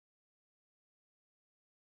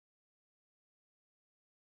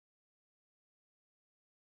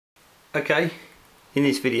Okay, in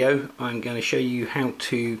this video I'm going to show you how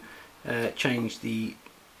to change the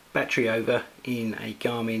battery over in a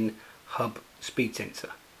Garmin hub speed sensor.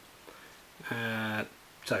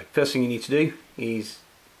 So first thing you need to do is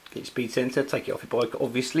get your speed sensor, take it off your bike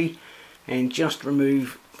obviously, and just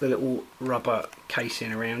remove the little rubber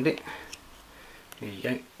casing around it. There you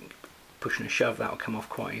go, push and shove, that will come off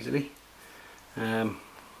quite easily. Now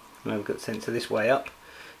we've got the sensor this way up.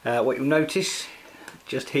 What you'll notice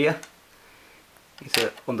just here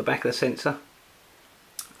is on the back of the sensor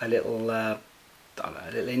a little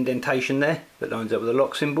indentation there that lines up with a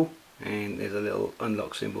lock symbol, and there's a little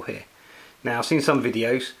unlock symbol here. Now I've seen some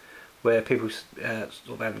videos where people sort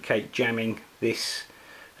of advocate jamming this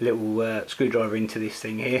little screwdriver into this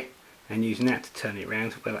thing here and using that to turn it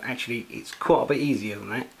around. Well, actually it's quite a bit easier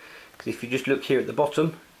than that, because if you just look here at the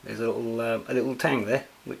bottom, there's a little tang there,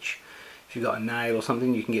 which if you've got a nail or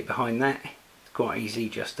something you can get behind that. It's quite easy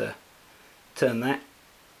just to turn that.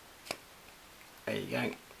 There you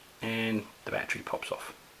go, and the battery pops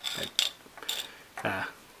off.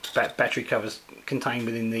 Battery cover's contained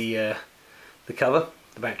within the cover.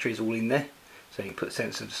 The battery is all in there, so you can put the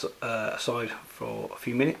sensor aside for a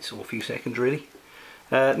few minutes or a few seconds really.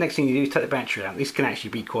 Next thing you do is take the battery out. This can actually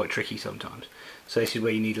be quite tricky sometimes, so this is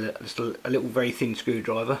where you need a little very thin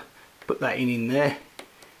screwdriver. Put that in there,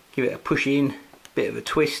 give it a push in, bit of a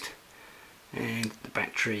twist, and the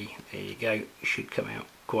battery, there you go, should come out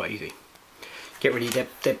quite easy. Get rid of your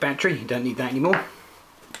dead battery, you don't need that anymore.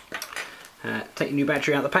 Take your new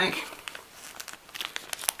battery out of the pack.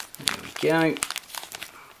 There we go.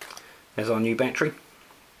 There's our new battery.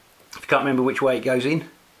 If you can't remember which way it goes in,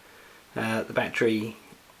 the battery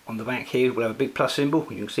on the back here will have a big plus symbol.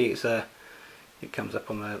 You can see it comes up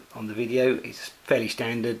on the video. It's fairly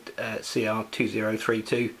standard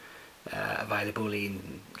CR2032, available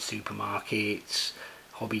in supermarkets,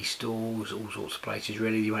 hobby stores, all sorts of places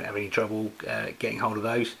really. You won't have any trouble getting hold of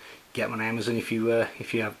those. Get them on Amazon if you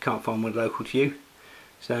can't find one local to you.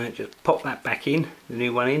 So just pop that back in, the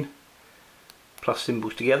new one in, plus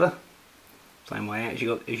symbols together, same way out as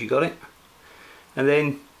you got it, and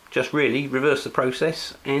then just really reverse the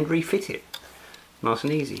process and refit it. Nice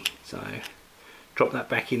and easy. So drop that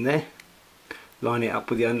back in there, line it up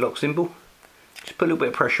with the unlock symbol, just put a little bit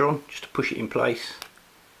of pressure on just to push it in place,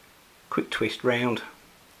 quick twist round,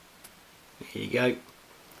 there you go,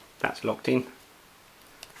 that's locked in.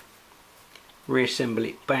 Reassemble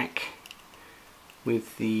it back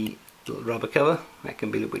with the little rubber cover. That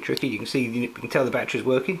can be a little bit tricky. You can tell the battery's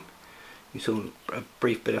working. You saw a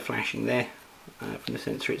brief bit of flashing there from the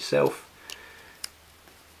sensor itself.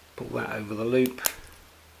 Pull that over the loop.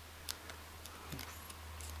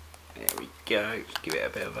 There we go. Just give it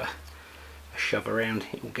a bit of a shove around.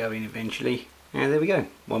 It will go in eventually. And there we go.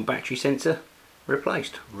 One battery sensor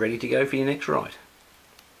replaced, ready to go for your next ride.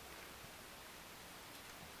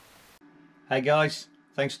 Hey guys,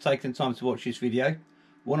 thanks for taking the time to watch this video.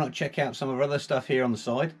 Why not check out some of our other stuff here on the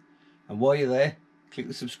side, and while you're there, click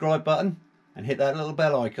the subscribe button and hit that little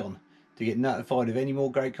bell icon to get notified of any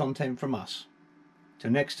more great content from us.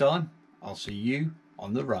 Till next time, I'll see you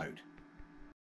on the road.